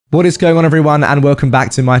What is going on, everyone, and welcome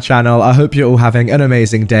back to my channel. I hope you're all having an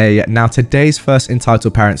amazing day. Now, today's first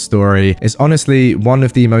Entitled Parent story is honestly one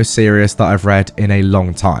of the most serious that I've read in a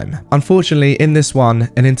long time. Unfortunately, in this one,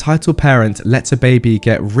 an entitled parent lets a baby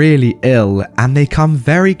get really ill and they come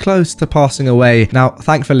very close to passing away. Now,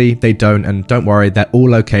 thankfully, they don't, and don't worry, they're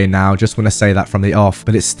all okay now. Just want to say that from the off,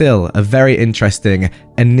 but it's still a very interesting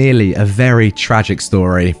and nearly a very tragic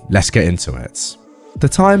story. Let's get into it. The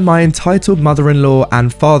time my entitled mother-in-law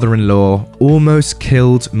and father-in-law almost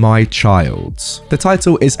killed my child. The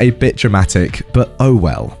title is a bit dramatic, but oh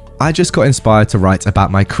well. I just got inspired to write about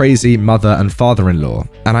my crazy mother and father-in-law,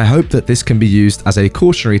 and I hope that this can be used as a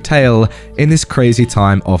cautionary tale in this crazy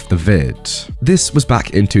time of the vid. This was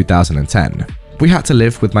back in 2010. We had to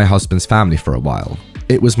live with my husband's family for a while.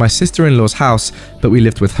 It was my sister-in-law's house, but we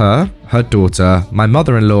lived with her daughter, my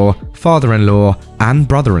mother-in-law, father-in-law, and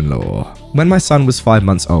brother-in-law. When my son was 5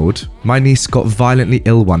 months old, my niece got violently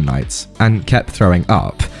ill one night and kept throwing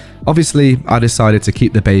up. Obviously, I decided to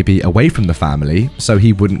keep the baby away from the family so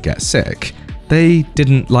he wouldn't get sick. They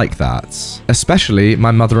didn't like that, especially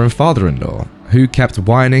my mother and father-in-law, who kept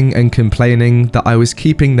whining and complaining that I was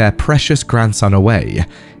keeping their precious grandson away,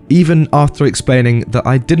 even after explaining that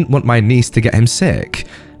I didn't want my niece to get him sick.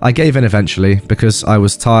 I gave in eventually because I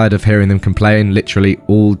was tired of hearing them complain literally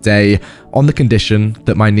all day, on the condition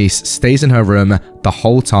that my niece stays in her room the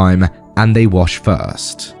whole time and they wash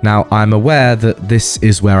first. Now, I'm aware that this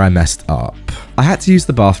is where I messed up. I had to use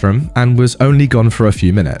the bathroom and was only gone for a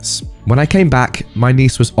few minutes. When I came back, my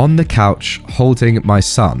niece was on the couch holding my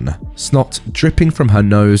son, snot dripping from her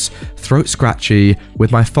nose, throat scratchy,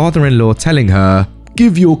 with my father-in-law telling her,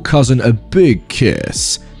 "Give your cousin a big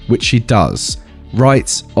kiss," which she does,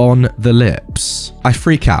 right on the lips. I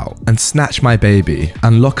freak out and snatch my baby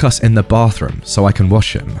and lock us in the bathroom so I can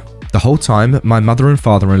wash him. The whole time, my mother and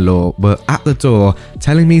father-in-law were at the door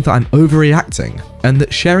telling me that I'm overreacting and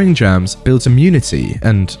that sharing germs builds immunity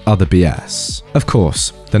and other BS. Of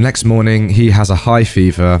course, the next morning he has a high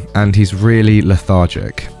fever and he's really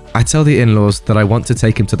lethargic. I tell the in-laws that I want to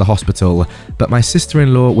take him to the hospital, but my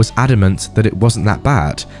sister-in-law was adamant that it wasn't that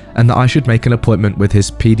bad and that I should make an appointment with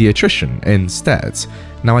his pediatrician instead.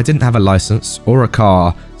 Now, I didn't have a license or a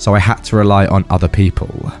car, so I had to rely on other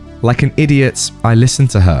people. Like an idiot, I listened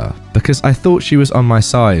to her because I thought she was on my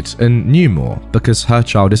side and knew more because her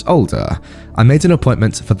child is older. I made an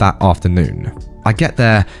appointment for that afternoon. I get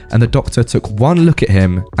there and the doctor took one look at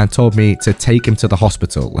him and told me to take him to the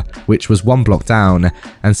hospital, which was 1 block down,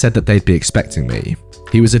 and said that they'd be expecting me.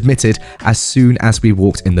 He was admitted as soon as we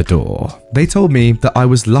walked in the door. They told me that I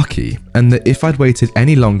was lucky and that if I'd waited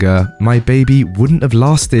any longer, my baby wouldn't have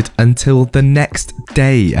lasted until the next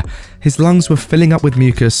day. His lungs were filling up with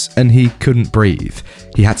mucus and he couldn't breathe.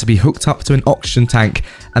 He had to be hooked up to an oxygen tank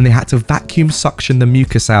and they had to vacuum suction the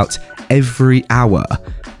mucus out every hour.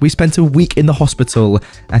 We spent a week in the hospital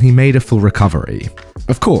and he made a full recovery.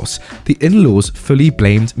 Of course, the in-laws fully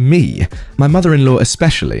blamed me, my mother-in-law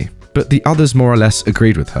especially, but the others more or less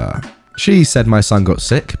agreed with her. She said my son got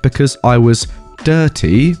sick because I was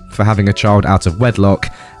dirty for having a child out of wedlock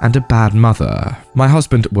and a bad mother. My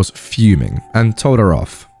husband was fuming and told her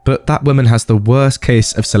off, but that woman has the worst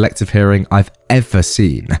case of selective hearing I've ever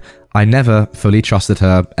seen. I never fully trusted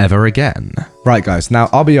her ever again. Right guys, now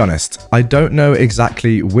I'll be honest, I don't know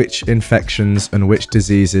exactly which infections and which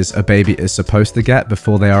diseases a baby is supposed to get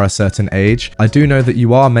before they are a certain age. I do know that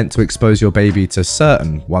you are meant to expose your baby to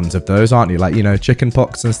certain ones of those, aren't you? Like, you know, chicken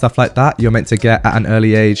pox and stuff like that, you're meant to get at an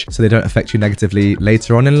early age so they don't affect you negatively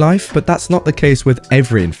later on in life, but that's not the case with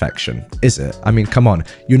every infection, is it? I mean, come on,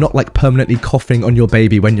 you're not like permanently coughing on your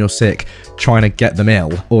baby when you're sick, trying to get them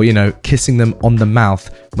ill, or, you know, kissing them on the mouth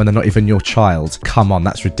when they're not even your child. Come on,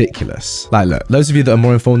 that's ridiculous. Like, look, those of you that are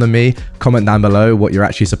more informed than me, comment down below what you're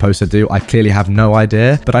actually supposed to do. I clearly have no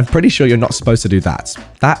idea, but I'm pretty sure you're not supposed to do that.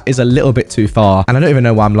 That is a little bit too far, and I don't even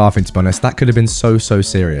know why I'm laughing, to be honest. That could have been so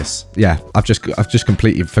serious. Yeah, I've just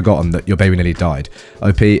completely forgotten that your baby nearly died.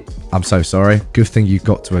 OP, I'm so sorry. Good thing you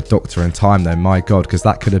got to a doctor in time though, my God, because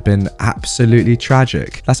that could have been absolutely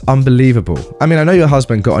tragic. That's unbelievable. I mean, I know your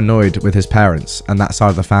husband got annoyed with his parents and that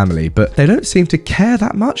side of the family, but they don't seem to care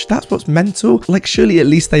that much. That's what's mental. Like, surely at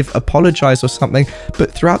least they've apologized or something,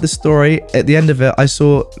 but throughout the story, at the end of it, I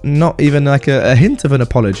saw not even like a hint of an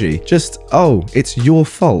apology. Just, oh, it's your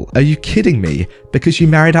fault. Are you kidding me? Because you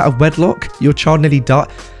married out of wedlock? Your child nearly died?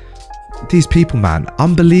 These people, man,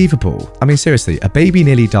 unbelievable. I mean, seriously, a baby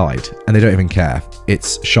nearly died and they don't even care.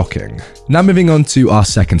 It's shocking. Now moving on to our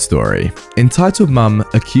second story. Entitled Mum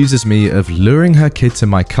accuses me of luring her kid to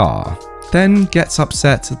my car. then gets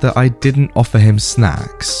upset that I didn't offer him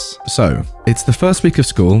snacks. So, it's the first week of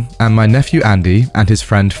school, and my nephew Andy and his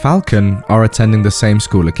friend Falcon are attending the same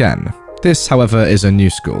school again. This, however, is a new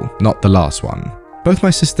school, not the last one. Both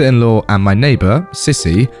my sister-in-law and my neighbour,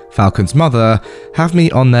 Sissy, Falcon's mother, have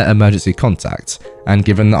me on their emergency contact, and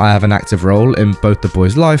given that I have an active role in both the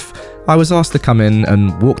boys' life, I was asked to come in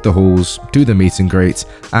and walk the halls, do the meet and greet,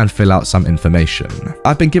 and fill out some information.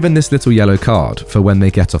 I've been given this little yellow card for when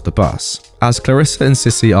they get off the bus. As Clarissa and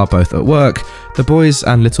Sissy are both at work, the boys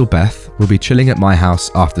and little Beth will be chilling at my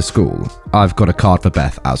house after school. I've got a card for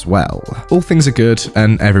Beth as well. All things are good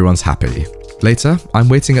and everyone's happy. Later, I'm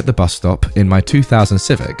waiting at the bus stop in my 2000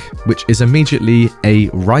 Civic, which is immediately a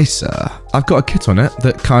ricer. I've got a kit on it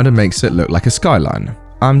that kind of makes it look like a Skyline.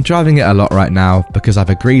 I'm driving it a lot right now because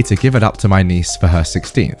I've agreed to give it up to my niece for her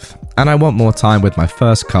 16th, and I want more time with my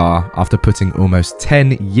first car after putting almost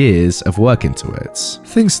 10 years of work into it.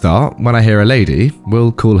 Things start when I hear a lady,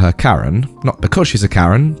 we'll call her Karen, not because she's a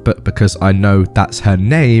Karen, but because I know that's her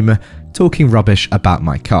name, talking rubbish about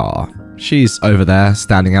my car. She's over there,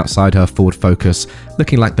 standing outside her Ford Focus,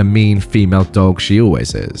 looking like the mean female dog she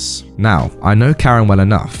always is. Now, I know Karen well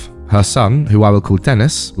enough. Her son, who I will call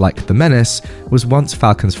Dennis, like the Menace, was once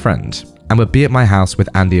Falcon's friend, and would be at my house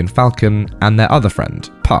with Andy and Falcon and their other friend,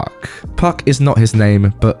 Puck. Puck is not his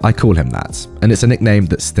name, but I call him that, and it's a nickname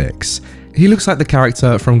that sticks. He looks like the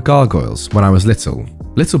character from Gargoyles when I was little.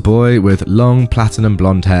 Little boy with long platinum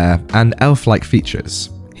blonde hair and elf-like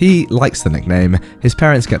features. He likes the nickname, his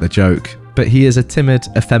parents get the joke, but he is a timid,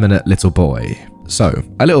 effeminate little boy. So,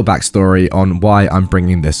 a little backstory on why I'm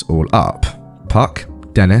bringing this all up. Puck,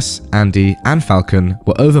 Dennis, Andy, and Falcon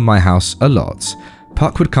were over my house a lot.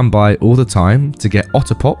 Puck would come by all the time to get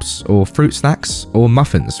Otter Pops or fruit snacks or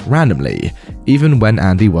muffins randomly, even when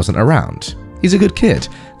Andy wasn't around. He's a good kid,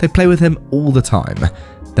 they play with him all the time.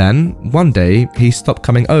 Then, one day, he stopped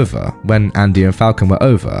coming over when Andy and Falcon were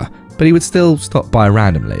over, but he would still stop by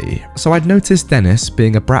randomly. So I'd noticed Dennis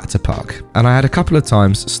being a brat to Puck, and I had a couple of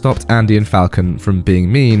times stopped Andy and Falcon from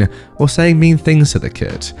being mean or saying mean things to the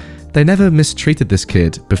kid. They never mistreated this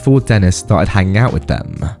kid before Dennis started hanging out with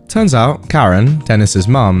them. Turns out, Karen, Dennis's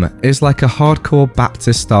mum, is like a hardcore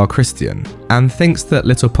Baptist-style Christian, and thinks that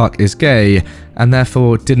little Puck is gay, and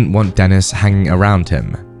therefore didn't want Dennis hanging around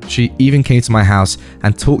him. She even came to my house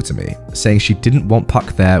and talked to me, saying she didn't want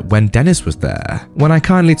Puck there when Dennis was there. When I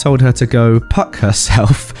kindly told her to go Puck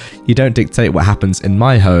herself, you don't dictate what happens in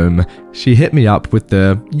my home, she hit me up with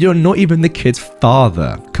the "you're not even the kid's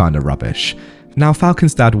father" kind of rubbish. Now,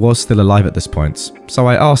 Falcon's dad was still alive at this point, so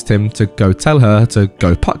I asked him to go tell her to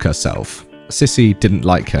go Puck herself. Sissy didn't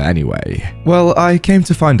like her anyway. Well, I came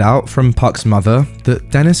to find out from Puck's mother that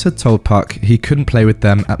Dennis had told Puck he couldn't play with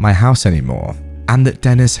them at my house anymore, and that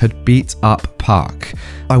Dennis had beat up Puck.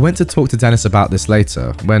 I went to talk to Dennis about this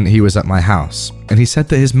later when he was at my house, and he said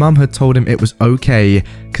that his mum had told him it was okay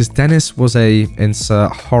because Dennis was a,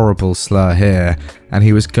 insert horrible slur here, and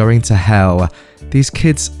he was going to hell. These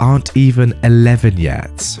kids aren't even 11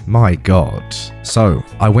 yet, my god. So,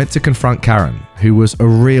 I went to confront Karen, who was a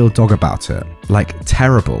real dog about it, like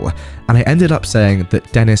terrible, and I ended up saying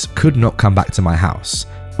that Dennis could not come back to my house.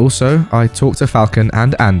 Also, I talked to Falcon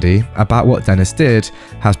and Andy about what Dennis did,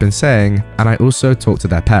 has been saying, and I also talked to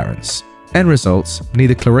their parents. End results,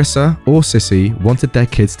 neither Clarissa or Sissy wanted their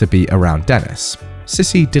kids to be around Dennis.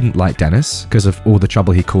 Sissy didn't like Dennis because of all the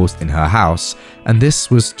trouble he caused in her house, and this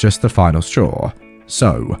was just the final straw.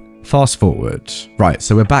 So, fast forward. Right,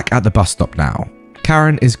 so we're back at the bus stop now.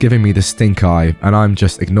 Karen is giving me the stink eye, and I'm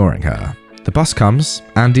just ignoring her. The bus comes,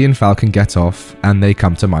 Andy and Falcon get off, and they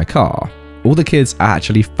come to my car. All the kids are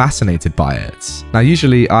actually fascinated by it. Now,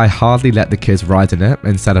 usually I hardly let the kids ride in it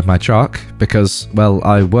instead of my truck because, well,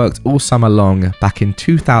 I worked all summer long back in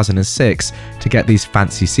 2006 to get these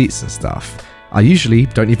fancy seats and stuff. I usually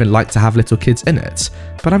don't even like to have little kids in it,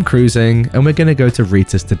 but I'm cruising and we're gonna go to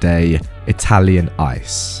Rita's today, Italian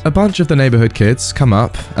Ice. A bunch of the neighborhood kids come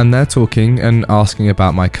up and they're talking and asking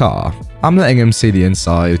about my car. I'm letting them see the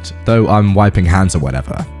inside, though I'm wiping hands or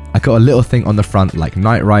whatever. I got a little thing on the front like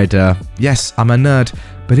Knight Rider. Yes, I'm a nerd,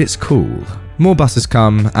 but it's cool. More buses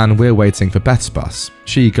come and we're waiting for Beth's bus.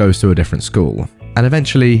 She goes to a different school. And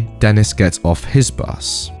eventually, Dennis gets off his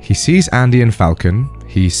bus. He sees Andy and Falcon,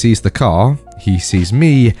 he sees the car, he sees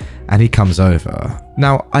me, and he comes over.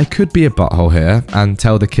 Now, I could be a butthole here and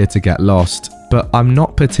tell the kid to get lost, but I'm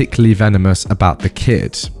not particularly venomous about the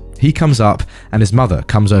kid. He comes up and his mother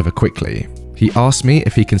comes over quickly. He asks me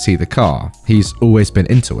if he can see the car. He's always been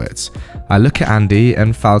into it. I look at Andy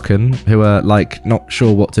and Falcon, who are like not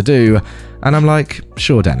sure what to do, and I'm like,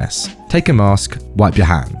 sure Dennis, take a mask, wipe your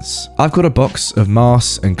hands. I've got a box of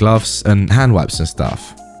masks and gloves and hand wipes and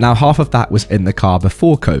stuff. Now half of that was in the car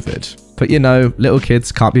before COVID, but you know, little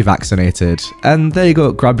kids can't be vaccinated, and they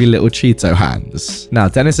got grubby little Cheeto hands. Now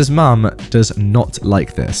Dennis's mum does not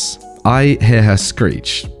like this. I hear her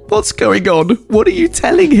screech, "What's going on? What are you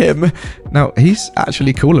telling him?" Now he's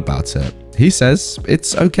actually cool about it. He says,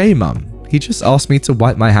 "It's okay mum. He just asked me to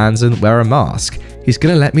wipe my hands and wear a mask. He's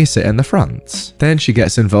gonna let me sit in the front." Then she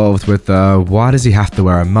gets involved with the "why does he have to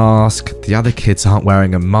wear a mask? The other kids aren't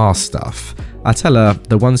wearing a mask" stuff. I tell her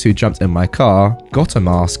the ones who jumped in my car got a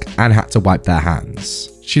mask and had to wipe their hands.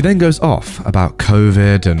 She then goes off about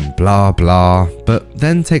COVID and blah blah, but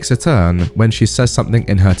then takes a turn when she says something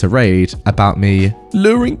in her tirade about me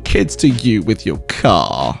luring kids to you with your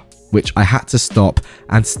car, which I had to stop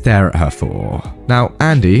and stare at her for. Now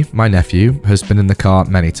Andy, my nephew, has been in the car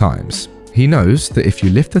many times. He knows that if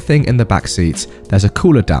you lift the thing in the back seat, there's a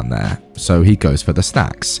cooler down there, so he goes for the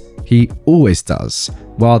snacks. He always does,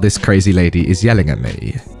 while this crazy lady is yelling at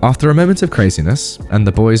me. After a moment of craziness and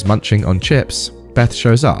the boys munching on chips, Beth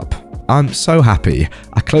shows up. I'm so happy.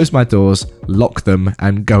 I close my doors, lock them,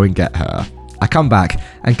 and go and get her. I come back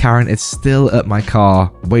and Karen is still at my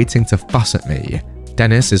car waiting to fuss at me.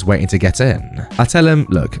 Dennis is waiting to get in. I tell him,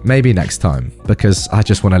 look, maybe next time, because I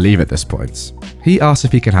just want to leave at this point. He asks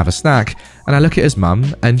if he can have a snack, and I look at his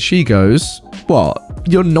mum, and she goes, "What?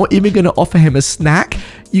 You're not even going to offer him a snack?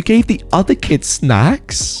 You gave the other kids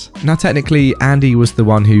snacks?" Now technically, Andy was the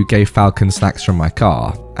one who gave Falcon snacks from my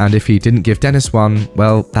car, and if he didn't give Dennis one,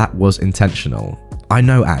 well, that was intentional. I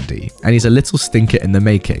know Andy, and he's a little stinker in the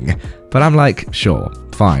making, but I'm like, sure,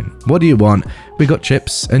 fine. What do you want? We got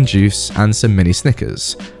chips and juice and some mini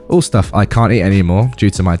Snickers. All stuff I can't eat anymore due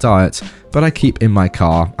to my diet, but I keep in my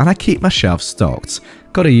car and I keep my shelves stocked.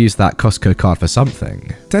 Gotta use that Costco card for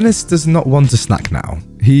something. Dennis does not want a snack now.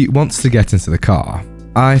 He wants to get into the car.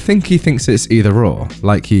 I think he thinks it's either or,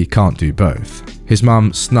 like he can't do both. His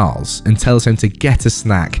mum snarls and tells him to get a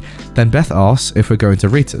snack. Then Beth asks if we're going to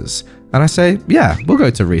Rita's. And I say, yeah, we'll go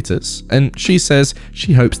to Rita's. And she says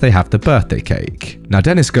she hopes they have the birthday cake. Now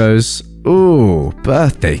Dennis goes, "Ooh,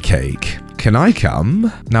 birthday cake. Can I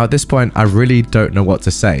come?" Now at this point, I really don't know what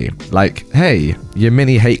to say. Like, hey, your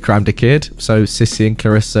mini hate crimed a kid, so Sissy and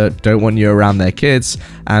Clarissa don't want you around their kids,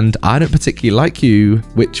 and I don't particularly like you,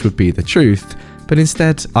 which would be the truth. But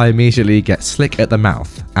instead, I immediately get slick at the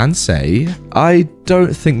mouth and say, "I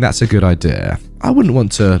don't think that's a good idea. I wouldn't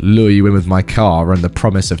want to lure you in with my car and the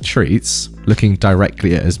promise of treats," looking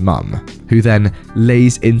directly at his mum, who then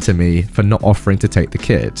lays into me for not offering to take the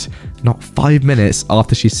kid, not 5 minutes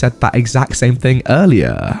after she said that exact same thing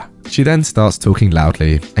earlier. She then starts talking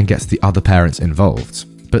loudly and gets the other parents involved.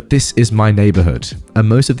 But this is my neighborhood, and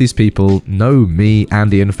most of these people know me,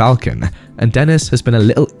 Andy, and Falcon, and Dennis has been a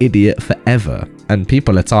little idiot forever, and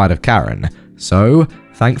people are tired of Karen. So,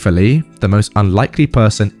 thankfully, the most unlikely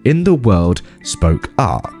person in the world spoke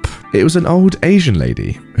up. It was an old Asian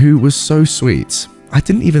lady who was so sweet. I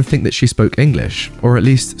didn't even think that she spoke English, or at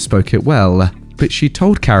least spoke it well, but she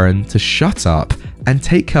told Karen to shut up and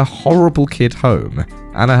take her horrible kid home,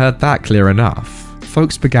 and I heard that clear enough.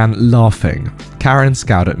 Folks began laughing. Karen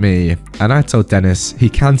scowled at me, and I told Dennis he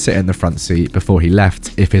can sit in the front seat before he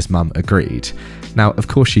left if his mum agreed. Now, of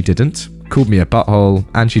course she didn't, called me a butthole,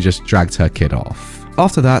 and she just dragged her kid off.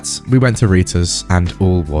 After that, we went to Rita's and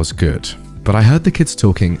all was good. But I heard the kids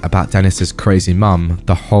talking about Dennis's crazy mum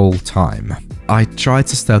the whole time. I tried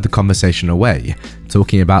to stir the conversation away,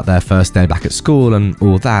 talking about their first day back at school and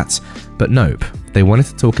all that, but nope, they wanted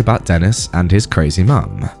to talk about Dennis and his crazy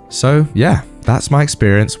mum. So yeah, that's my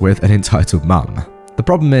experience with an entitled mum. The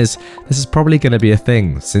problem is, this is probably going to be a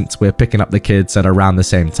thing since we're picking up the kids at around the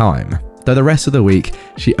same time. Though the rest of the week,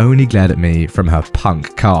 she only glared at me from her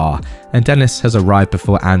punk car, and Dennis has arrived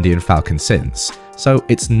before Andy and Falcon since, so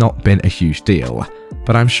it's not been a huge deal.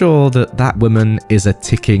 But I'm sure that that woman is a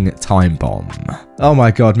ticking time bomb. Oh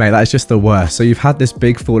my god, mate, that is just the worst. So you've had this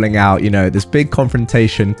big falling out, you know, this big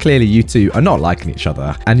confrontation. Clearly you two are not liking each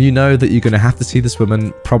other. And you know that you're going to have to see this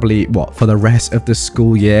woman probably, what, for the rest of the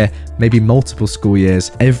school year, maybe multiple school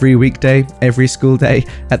years, every weekday, every school day,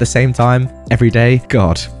 at the same time, every day.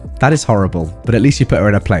 God. That is horrible, but at least you put her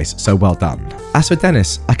in her place, so well done. As for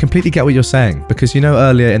Dennis, I completely get what you're saying, because you know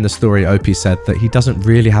earlier in the story OP said that he doesn't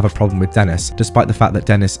really have a problem with Dennis, despite the fact that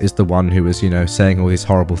Dennis is the one who was, you know, saying all these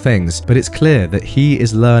horrible things. But it's clear that he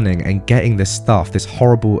is learning and getting this stuff, this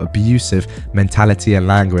horrible, abusive mentality and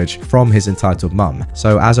language from his entitled mum.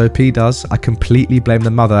 So as OP does, I completely blame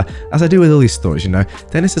the mother, as I do with all these stories, you know.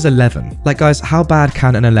 Dennis is 11. Like, guys, how bad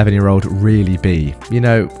can an 11-year-old really be? You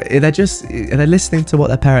know, they're listening to what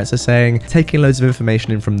their parents are saying, taking loads of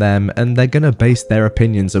information in from them, and they're gonna base their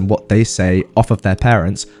opinions and what they say off of their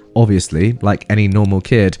parents, obviously, like any normal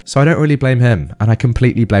kid. So I don't really blame him, and I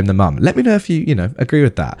completely blame the mum. Let me know if you know, agree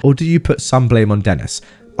with that. Or do you put some blame on Dennis?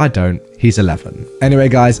 I don't. He's 11. Anyway,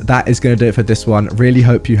 guys, that is going to do it for this one. Really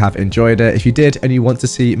hope you have enjoyed it. If you did and you want to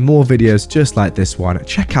see more videos just like this one,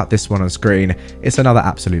 check out this one on screen. It's another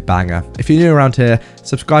absolute banger. If you're new around here,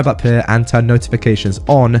 subscribe up here and turn notifications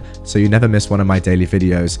on so you never miss one of my daily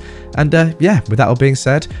videos. And yeah, with that all being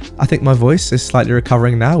said, I think my voice is slightly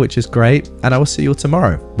recovering now, which is great. And I will see you all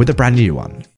tomorrow with a brand new one.